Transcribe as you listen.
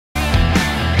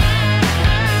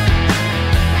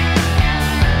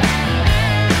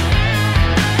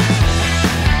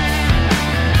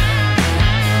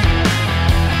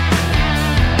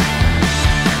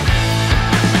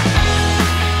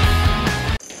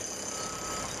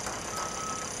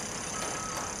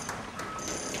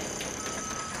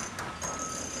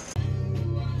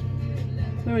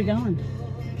Where are we going?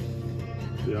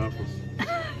 The office.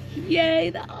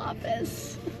 Yay, the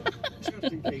office. Just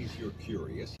in case you're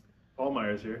curious. Paul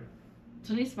Meyer's here.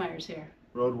 Denise Meyer's here.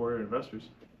 Road Warrior Investors.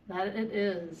 That it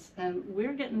is. And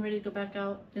we're getting ready to go back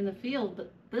out in the field,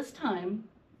 but this time,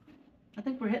 I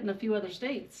think we're hitting a few other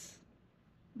states.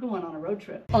 We're going on a road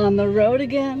trip. On the road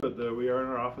again? But we are in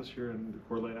our office here in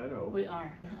Coeur d'Alene, Idaho. We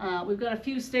are. We've got a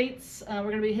few states we're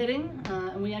going to be hitting,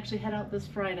 and we actually head out this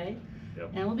Friday.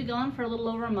 Yep. And we'll be gone for a little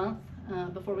over a month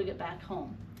before we get back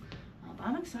home.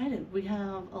 I'm excited. We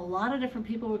have a lot of different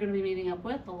people we're going to be meeting up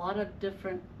with, a lot of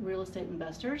different real estate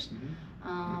investors,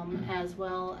 as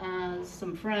well as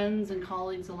some friends and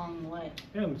colleagues along the way.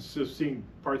 And just seeing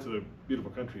parts of the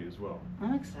beautiful country as well.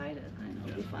 I'm excited. I know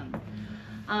it'll be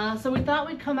fun. So we thought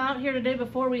we'd come out here today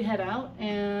before we head out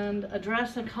and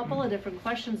address a couple of different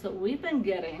questions that we've been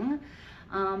getting.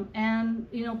 And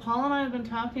you know, Paul and I have been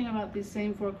talking about these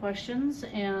same 4 questions,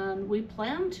 and we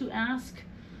plan to ask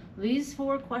these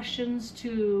 4 questions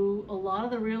to a lot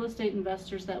of the real estate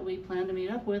investors that we plan to meet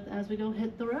up with as we go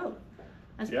hit the road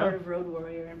as part of Road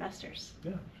Warrior Investors.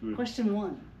 Yeah. Question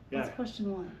 1. Yeah. What's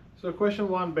question 1? So question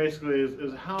 1 basically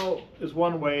is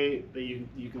one way that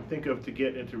you can think of to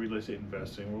get into real estate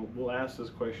investing. We'll ask this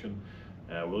question.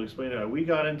 We'll explain how we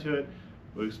got into it.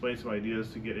 We'll explain some ideas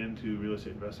to get into real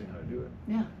estate investing, how to do it.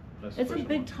 Yeah. That's it's a big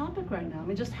 1. topic right now. I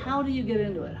mean, just how do you get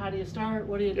into it? How do you start?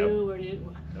 What do you do? Where do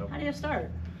you? How do you start?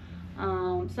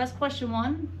 So that's question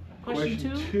 1.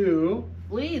 Question 2.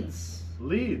 Leads.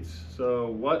 Leads. So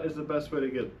what is the best way to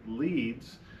get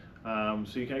leads so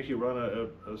you can actually run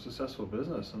a successful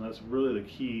business? And that's really the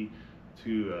key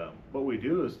to what we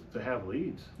do, is to have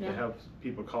leads, to have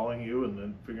people calling you and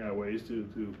then figuring out ways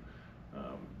to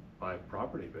buy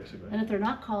property, basically. And if they're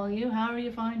not calling you, how are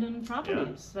you finding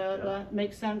properties? So that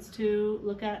makes sense to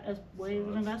look at as ways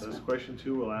of investment. That's question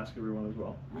 2 we'll ask everyone as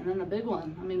well. And then the big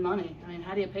one, I mean, money. I mean,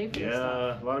 how do you pay for this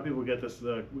stuff? Yeah, a lot of people get this,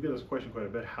 we get this question quite a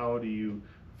bit. How do you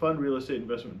fund real estate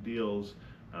investment deals?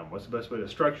 What's the best way to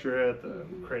structure it,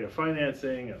 creative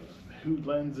financing, and who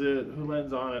lends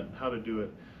on it, how to do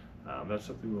it. That's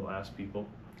something we'll ask people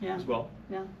as well.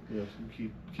 Yeah. We have some key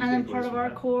and then part takeaways of from our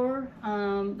that. core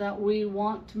that we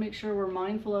want to make sure we're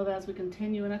mindful of as we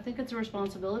continue, and I think it's a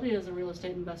responsibility as a real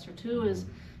estate investor too, is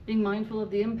being mindful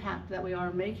of the impact that we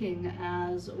are making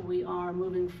as we are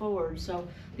moving forward. So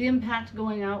the impact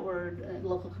going outward,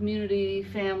 local community,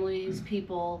 families,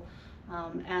 people,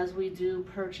 as we do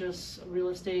purchase real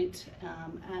estate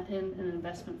in an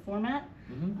investment format.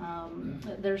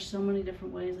 There's so many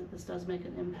different ways that this does make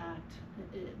an impact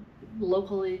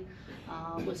locally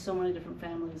with so many different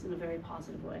families in a very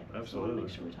positive way. Absolutely. So I want to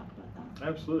make sure we talk about that.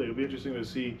 Absolutely. It'll be interesting to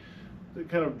see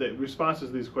the responses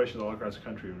to these questions all across the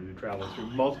country when we travel through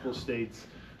multiple states.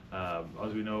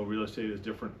 As we know, real estate is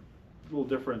different, little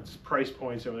different price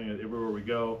points, everything everywhere we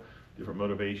go, different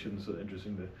motivations. So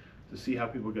interesting to see how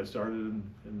people get started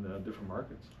in different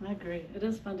markets. I agree. It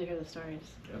is fun to hear the stories.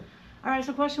 Yep. All right,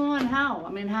 so question 1, how? I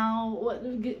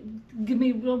mean, give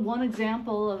me one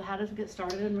example of how to get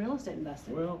started in real estate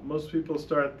investing. Well, most people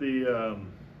start the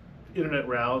internet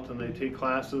route and they take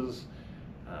classes.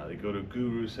 They go to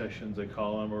guru sessions, they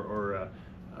call them, or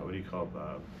what do you call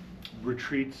them?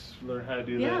 Retreats, learn how to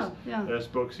do this. Yeah. There's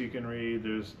books you can read.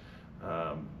 There's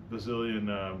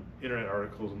bazillion internet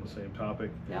articles on the same topic.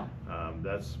 Yeah.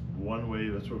 That's one way.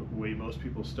 That's the way most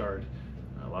people start.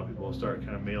 A lot of people will start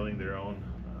kind of mailing their own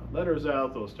letters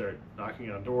out. They'll start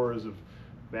knocking on doors of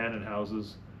abandoned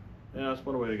houses. Yeah, that's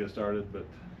one way to get started. But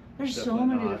there's so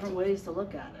many different ways to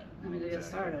look at it. I mean, to get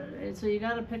started. And so you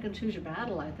got to pick and choose your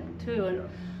battle, I think, too. And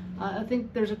I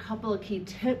think there's a couple of key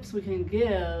tips we can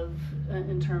give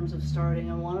in terms of starting.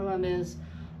 And one of them is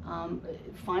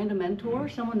find a mentor,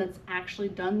 someone that's actually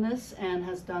done this and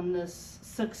has done this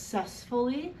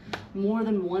successfully, more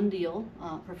than one deal,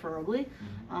 preferably.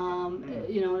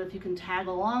 You know, if you can tag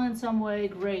along in some way,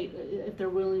 great, if they're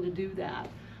willing to do that.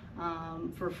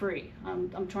 For free.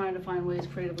 I'm trying to find ways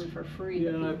creatively for free. Yeah,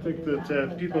 and I think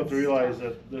that people have to realize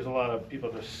that there's a lot of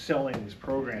people that are selling these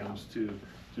programs to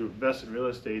invest in real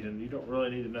estate, and you don't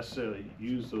really need to necessarily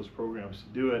use those programs to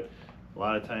do it. A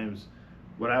lot of times,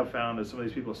 what I've found is some of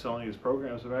these people selling these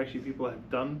programs are actually people that have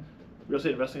done real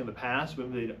estate investing in the past,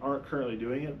 but they aren't currently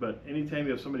doing it. But anytime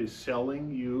you have somebody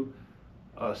selling you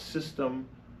a system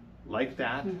like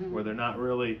that, where they're not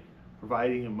really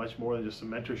providing you much more than just some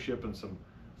mentorship and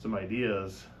some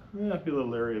ideas, I'd be a little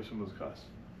leery of some of those costs.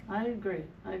 I agree.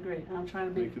 And I'm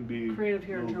trying to They can be be creative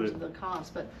here a in little terms of bit- the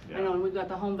cost, but I yeah. know, and we've got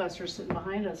the home investors sitting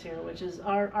behind us here, which is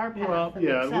our path Well, that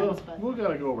yeah, makes sense, but. we'll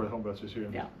gotta go over the home investors here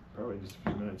in Yeah. probably just a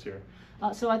few minutes here.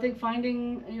 So I think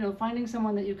finding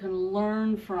someone that you can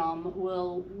learn from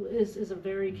is a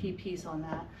very key piece on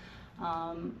that.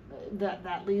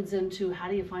 That leads into, how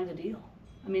do you find a deal?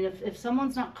 I mean, if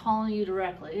someone's not calling you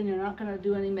directly and you're not gonna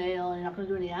do any mail and you're not gonna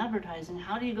do any advertising,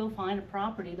 how do you go find a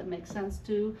property that makes sense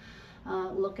to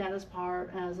look at as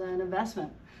an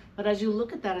investment? But as you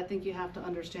look at that, I think you have to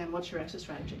understand what's your exit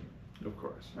strategy. Of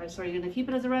course. Right, so are you gonna keep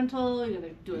it as a rental, you're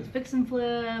gonna do a fix and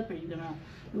flip, are you gonna,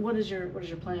 what is your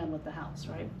plan with the house,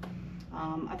 right?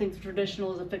 I think the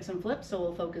traditional is a fix and flip, so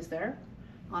we'll focus there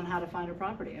on how to find a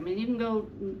property. I mean, you can go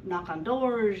knock on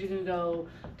doors, you can go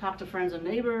talk to friends and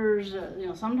neighbors,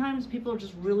 sometimes people are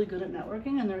just really good at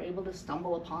networking and they're able to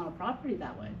stumble upon a property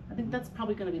that way. I think that's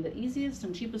probably gonna be the easiest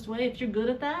and cheapest way. If you're good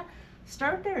at that,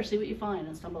 start there, see what you find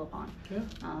and stumble upon. Yeah.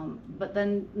 But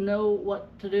then know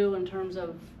what to do in terms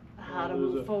of how to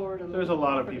move forward. And There's a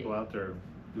lot of property. people out there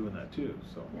doing that too,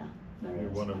 so Yeah, there you're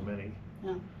is. one of many.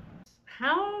 Yeah.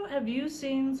 How have you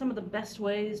seen some of the best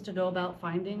ways to go about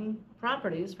finding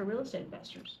properties for real estate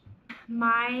investors?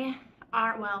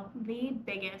 The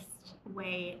biggest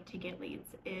way to get leads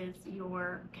is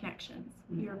your connections,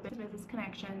 your business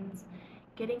connections,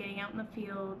 getting out in the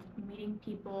field, meeting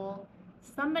people.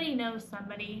 Somebody knows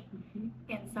somebody,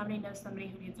 and somebody knows somebody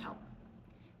who needs help.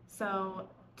 So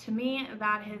to me,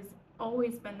 that has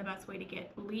always been the best way to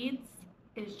get leads,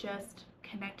 is just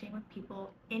connecting with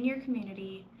people in your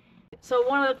community. So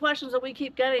one of the questions that we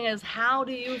keep getting is, how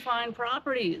do you find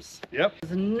properties? Yep.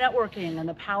 It's networking and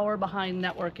the power behind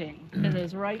networking. It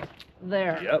is right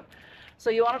there. Yep. So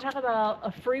you want to talk about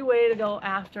a free way to go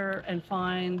after and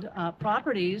find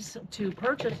properties to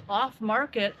purchase off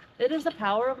market. It is the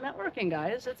power of networking,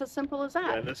 guys. It's as simple as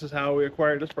that. And this is how we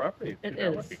acquired this property. It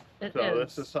through is. networking. It So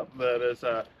is. this is something that is,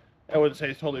 I wouldn't say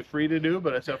it's totally free to do,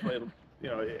 but it's definitely,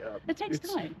 It takes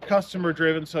it's time. customer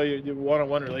driven. So you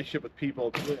one-on-one relationship with people.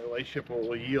 The relationship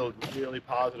will yield really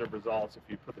positive results if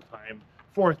you put the time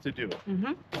forth to do it.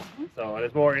 Mm-hmm. So and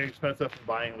it's more inexpensive than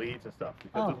buying leads and stuff,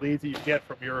 because Oh. the leads that you get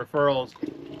from your referrals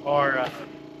are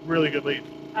really good leads.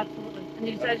 Absolutely.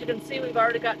 And as you can see, we've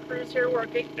already got crews here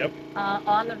working Yep.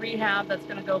 on the rehab that's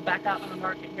going to go back out on the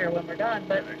market here when we're done.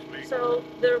 But Next week. so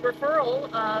the referral,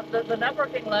 the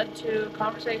networking led to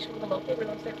conversation with a local real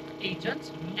estate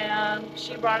agent, and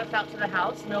she brought us out to the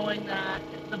house, knowing that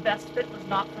the best fit was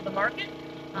not for the market,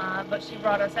 but she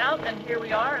brought us out, and here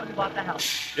we are, and we bought the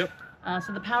house. Yep.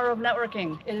 So the power of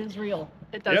networking, it is real.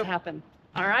 It does Yep. happen.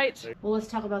 All right. Well, let's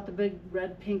talk about the big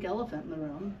red pink elephant in the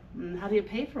room. And how do you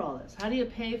pay for all this? How do you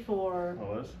pay for?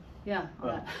 Oh, this? Yeah. all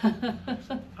that.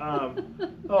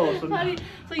 So How do you,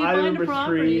 so you item find a number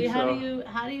property. three, how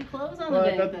so- do you close on Well,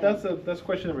 the dang thing? that's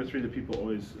question number 3 that people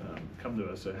always come to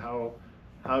us. So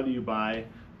how do you buy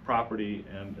property,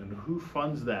 and who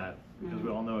funds that? Because we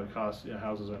all know it costs,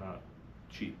 houses are not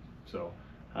cheap. So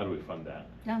how do we fund that?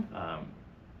 Yeah.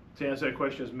 To answer that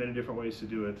question, there's many different ways to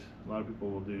do it. A lot of people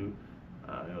will do,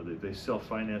 they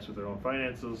self-finance with their own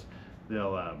finances.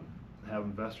 They'll have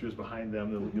investors behind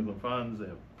them. They'll give them funds. They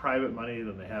have private money.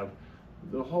 Then they have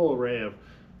the whole array of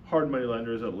hard money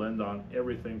lenders that lend on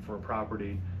everything for a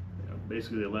property.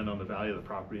 Basically, they lend on the value of the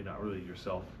property, not really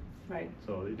yourself. Right.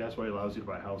 So that's why it allows you to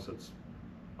buy a house that's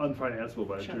unfinanceable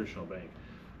by a Sure. traditional bank.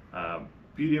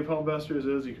 Beauty of home investors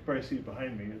is, you can probably see it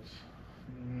behind me, it's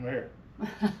here.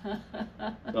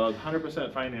 So it's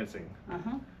 100% financing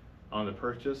Uh-huh. on the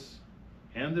purchase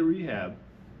and the rehab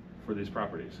for these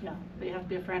properties. Yeah. But you have to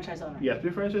be a franchise owner. You have to be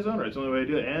a franchise owner. It's the only way to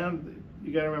do it. And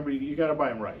you got to remember, you got to buy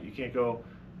them right. You can't go,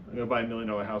 I'm going to buy $1 million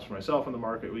house for myself on the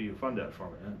market. Will you fund that for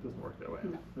me? It doesn't work that way.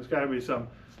 No. There's got to be some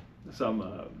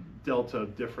delta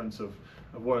difference of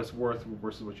what it's worth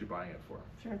versus what you're buying it for.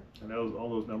 Sure. And all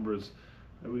those numbers,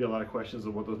 we get a lot of questions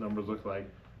of what those numbers look like.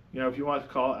 If you want to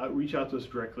call, reach out to us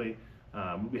directly.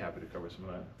 We'll be happy to cover some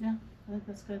of that. Yeah. I think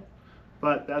that's good.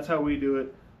 But that's how we do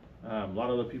it. A lot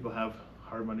of other people have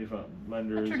hard money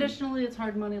lenders. But traditionally, it's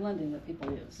hard money lending that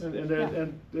people use. And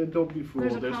Yeah. don't be fooled.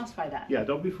 There's a cost by that. Yeah,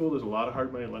 don't be fooled. There's a lot of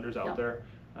hard money lenders out Yeah. there.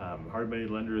 Hard money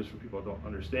lenders, for people who don't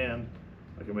understand,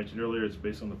 like I mentioned earlier, it's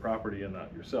based on the property and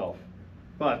not yourself.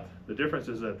 But the difference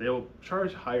is that they'll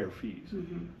charge higher fees,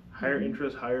 Mm-hmm. higher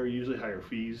interest, usually higher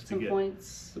fees to Some get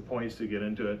points. the points to get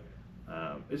into it.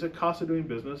 It's a cost of doing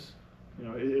business.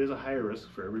 It is a higher risk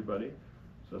for everybody,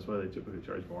 so that's why they typically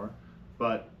charge more.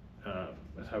 But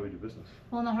that's how we do business.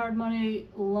 Well, and the hard money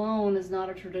loan is not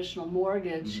a traditional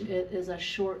mortgage. Mm-hmm. It is a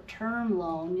short-term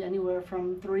loan, anywhere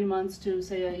from 3 months to,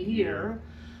 say, a year.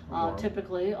 more.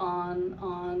 typically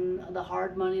on the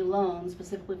hard money loan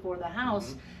specifically for the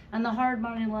house. And the hard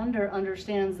money lender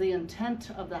understands the intent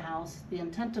of the house. The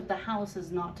intent of the house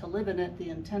is not to live in it. The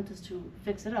intent is to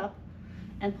fix it up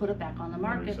and put it back on the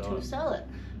market to sell it,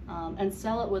 and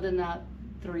sell it within that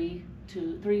 3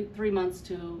 months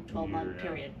to 12-month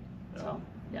period. So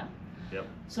yeah. Yep.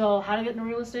 So how to get into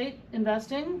real estate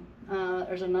investing?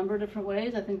 There's a number of different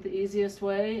ways. I think the easiest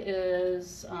way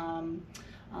is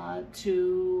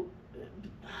to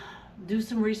do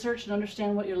some research and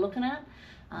understand what you're looking at,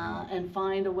 and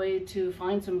find a way to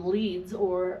find some leads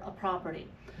or a property.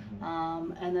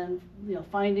 And then, you know,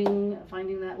 finding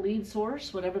that lead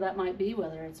source, whatever that might be,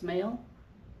 whether it's mail,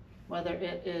 whether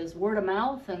it is word of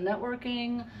mouth and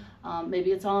networking,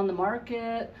 maybe it's on the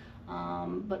market,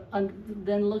 but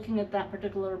then looking at that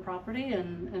particular property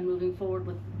and moving forward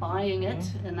with buying it,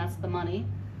 and that's the money,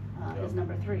 is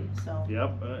number 3. So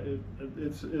yep,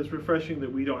 it's refreshing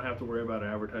that we don't have to worry about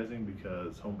advertising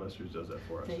because HomeBusters does that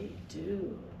for us. They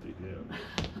do.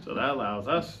 So that allows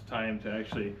us time to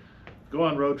actually go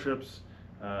on road trips,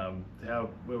 we have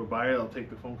a buyer that'll take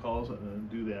the phone calls and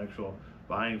do the actual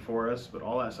buying for us, but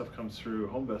all that stuff comes through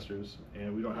HomeBusters,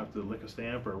 and we don't have to lick a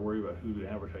stamp or worry about who to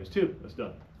advertise to. It's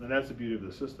done. And that's the beauty of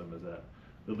the system, is that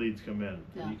the leads come in.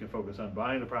 Yeah. You can focus on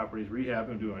buying the properties, rehabbing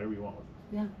them, doing whatever you want with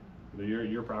them. Yeah.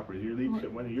 Your property,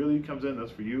 when your lead comes in,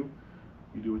 that's for you.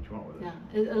 You do what you want with it.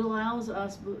 Yeah, it allows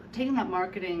us, taking that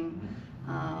marketing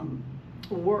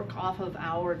work off of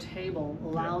our table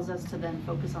allows us to then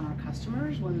focus on our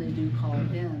customers when they do call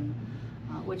in,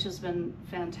 which has been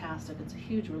fantastic. It's a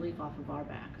huge relief off of our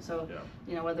back. So,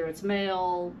 you know, whether it's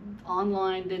mail,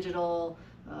 online, digital,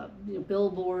 you know,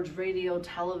 billboards, radio,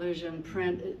 television,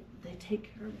 print, they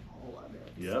take care of all of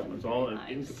it. Yep, So it's all nice.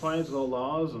 in compliance with all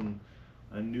laws and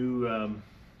new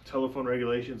telephone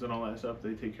regulations and all that stuff.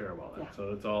 They take care of all that. Yeah.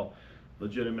 So it's all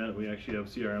legitimate. We actually have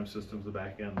CRM systems, the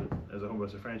back end, that, as a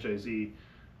HomeBuster franchisee,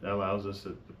 that allows us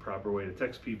the proper way to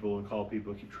text people and call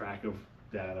people, keep track of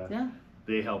data. Yeah.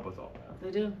 They help with all that. They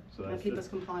do. So They that's keep it. us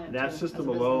compliant. And that too, system as a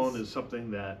alone business. is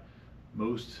something that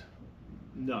most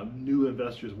new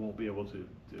investors won't be able to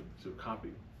copy.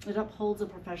 It upholds a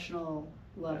professional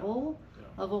level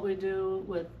Yeah. of what we do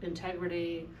with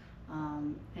integrity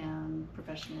and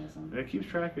professionalism. And it keeps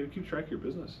track of your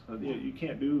business. You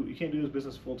can't do this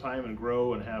business full time and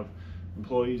grow and have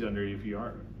employees under you if you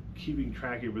aren't keeping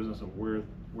track of your business and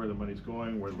where the money's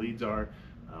going, where leads are,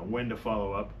 when to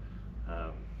follow up.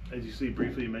 As you see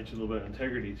briefly, you mentioned a little bit of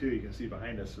integrity too. You can see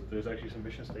behind us that there's actually some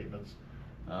mission statements,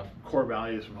 core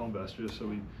values from HomeBusters.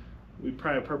 So we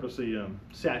probably purposely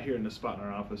sat here in this spot in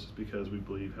our office because we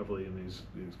believe heavily in these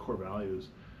core values,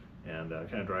 and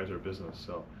kind of drives our business.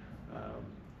 So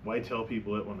why tell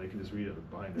people it when they can just read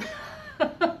it behind us?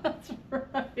 That's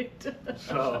right.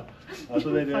 So that's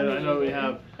what they did. I know we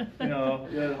have, you know,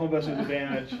 the HomeBusters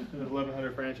advantage. There's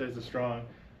 1,100 franchises strong.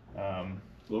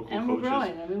 Local And coaches. we're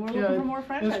growing. I mean, we're looking for more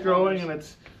franchise It's growing,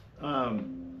 owners.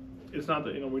 and it's not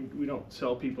that, you know, we don't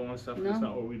sell people and stuff. No. That's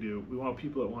not what we do. We want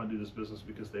people that want to do this business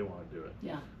because they want to do it.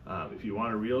 Yeah. If you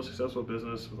want a real successful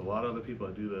business with a lot of other people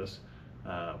that do this,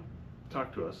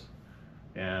 talk to us.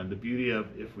 And the beauty of,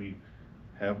 if we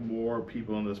have more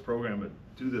people in this program that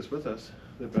do this with us,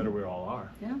 the better we all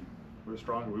are. Yeah. We're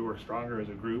stronger. We work stronger as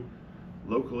a group,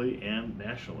 locally and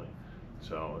nationally.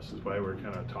 So this is why we're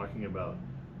kind of talking about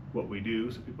what we do,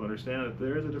 so people understand that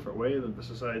there is a different way than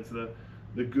besides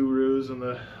the gurus and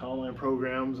the online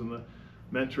programs and the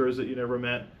mentors that you never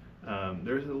met.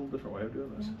 There's a little different way of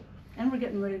doing this. Yeah. And we're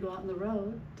getting ready to go out on the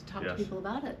road to talk to people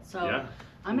about it. So Yeah.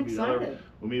 I'm excited.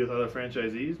 We'll meet with other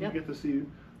franchisees Yep. and get to see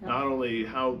not only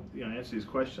how, you know, answer these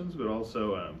questions, but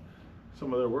also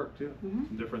some of their work too.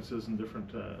 Some differences in different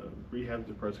rehab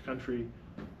parts of the country.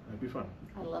 It'd be fun.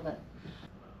 I love it.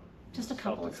 Just a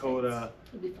couple South Dakota, of states.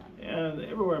 It'll be fun. and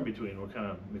everywhere in between. We'll kind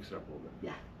of mix it up a little bit.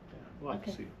 Yeah. We'll have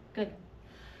to see. Good.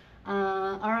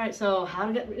 All right. So how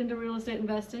to get into real estate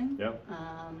investing? Yep.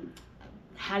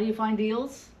 How do you find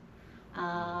deals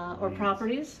or Leads.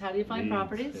 properties? How do you find Leads,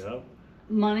 properties? Yep.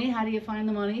 Money. How do you find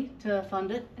the money to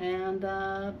fund it? And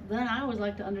then I always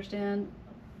like to understand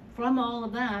from all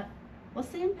of that, what's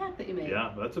the impact that you made?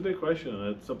 Yeah, that's a big question,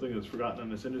 and it's something that's forgotten in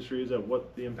this industry, is that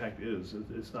what the impact is.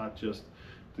 It's not just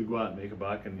to go out and make a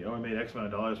buck and, you know, I made X amount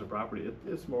of dollars for property.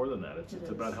 It's more than that. It's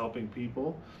about helping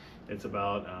people. It's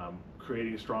about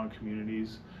creating strong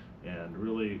communities and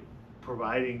really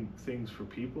providing things for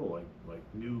people, like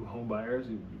new home buyers.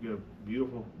 You get a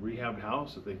beautiful rehabbed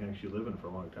house that they can actually live in for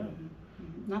a long time.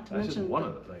 Not to That's just mention one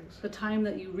of the things. the time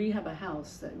that you rehab a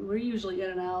house. That we're usually in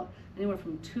and out anywhere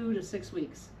from 2 to 6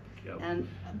 weeks. Yep. And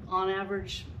on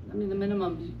average, I mean, the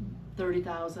minimum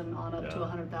 $30,000 on up to Yeah.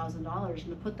 $100,000, and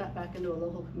to put that back into a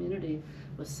local community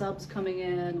with subs coming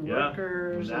in, Yeah,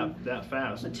 workers, and that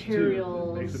fast. too.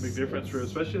 materials, It makes a big difference for,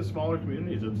 especially in smaller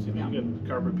communities. It's, you know, Yeah. you get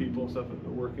carpet people and stuff that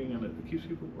are working, and it keeps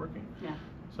people working. yeah,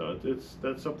 So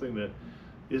that's something that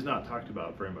is not talked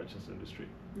about very much in this industry.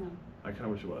 no, I kind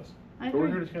of wish it was. I But we're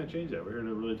agree. here to kind of change that. We're here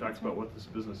to really talk That's about right. what this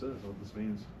business is, what this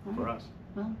means for Right. us.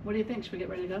 Well, what do you think? Should we get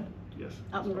ready to go? Yes.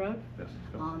 Out on the road? Yes.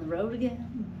 go. On the road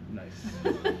again. Nice.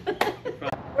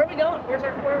 Where are we going? Where's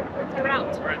our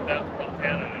route? We're right down to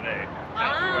Montana today.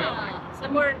 Ah,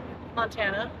 somewhere in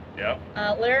Montana. Yep.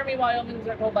 Laramie, Wyoming is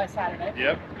our goal by Saturday.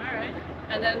 Yep. All right.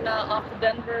 And then off to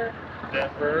Denver,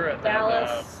 Denver and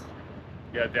Dallas.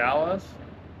 then Dallas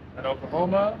and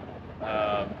Oklahoma.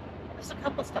 Just a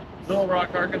couple stops. Little Rock,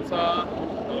 Arkansas.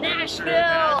 Nashville.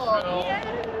 Nashville.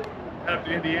 Yay. Head up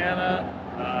to Indiana.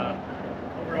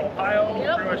 Over to Ohio.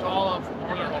 Yep. Pretty much all of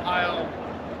northern Ohio.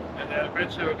 And then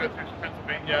eventually we'll go through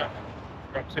Pennsylvania,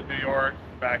 go up to New York,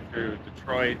 back through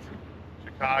Detroit,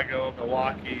 Chicago,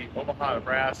 Milwaukee, Omaha,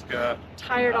 Nebraska.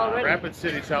 Tired already. Rapid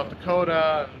City, South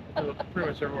Dakota, and pretty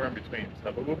much everywhere in between.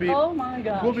 So, but Oh my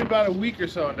gosh. we'll be about a week or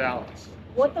so in Dallas.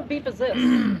 What the beep is this?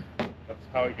 That's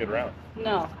how we get around.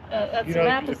 No, that's You the know,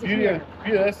 map the is beauty here.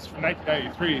 of this is from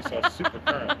 1993, so it's super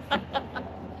current.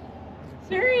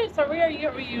 Serious? Are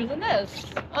we using this?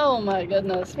 Oh my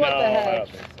goodness! What No, the I heck? don't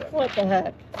think so. What the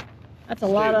heck? That's a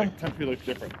lot of. Country looks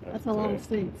different. That's a lot of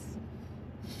states.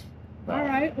 All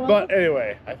right. Well. But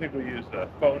anyway, I think we use the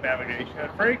phone navigation.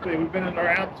 And frankly, we've been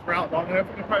around this route long enough.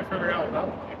 We can probably figure out without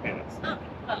a few minutes.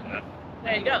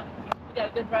 There you go. We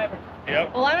got a good driver.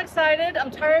 Yep. Well, I'm excited. I'm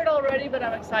tired already, but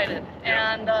I'm excited.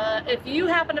 And if you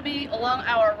happen to be along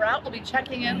our route, we'll be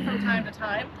checking in from time to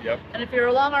time. Yep. And if you're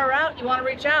along our route, you want to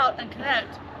reach out and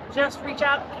connect, just reach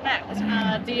out and connect.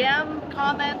 DM,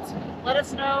 comment, let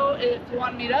us know if you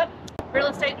want to meet up. Real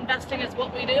estate investing is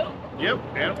what we do. Yep.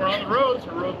 And we're on the road,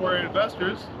 so road warrior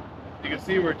investors. You can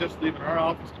see we're just leaving our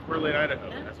office to Fort Lake, Idaho.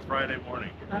 Yeah. That's Friday morning.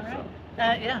 All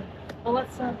right. Yeah. Well,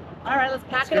 let's. All right. Let's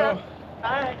pack Let's it go. up.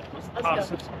 All right. Let's Let's toss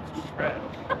go. this shred.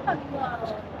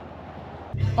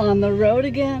 On the road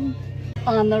again.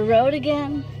 On the road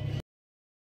again.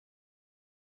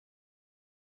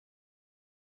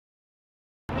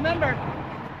 Remember,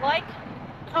 like,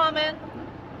 comment,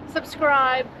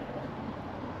 subscribe,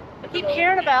 keep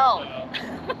hearing about.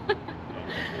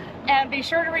 And be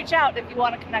sure to reach out if you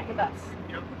want to connect with us.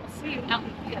 Yep. We'll see you out in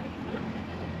the field.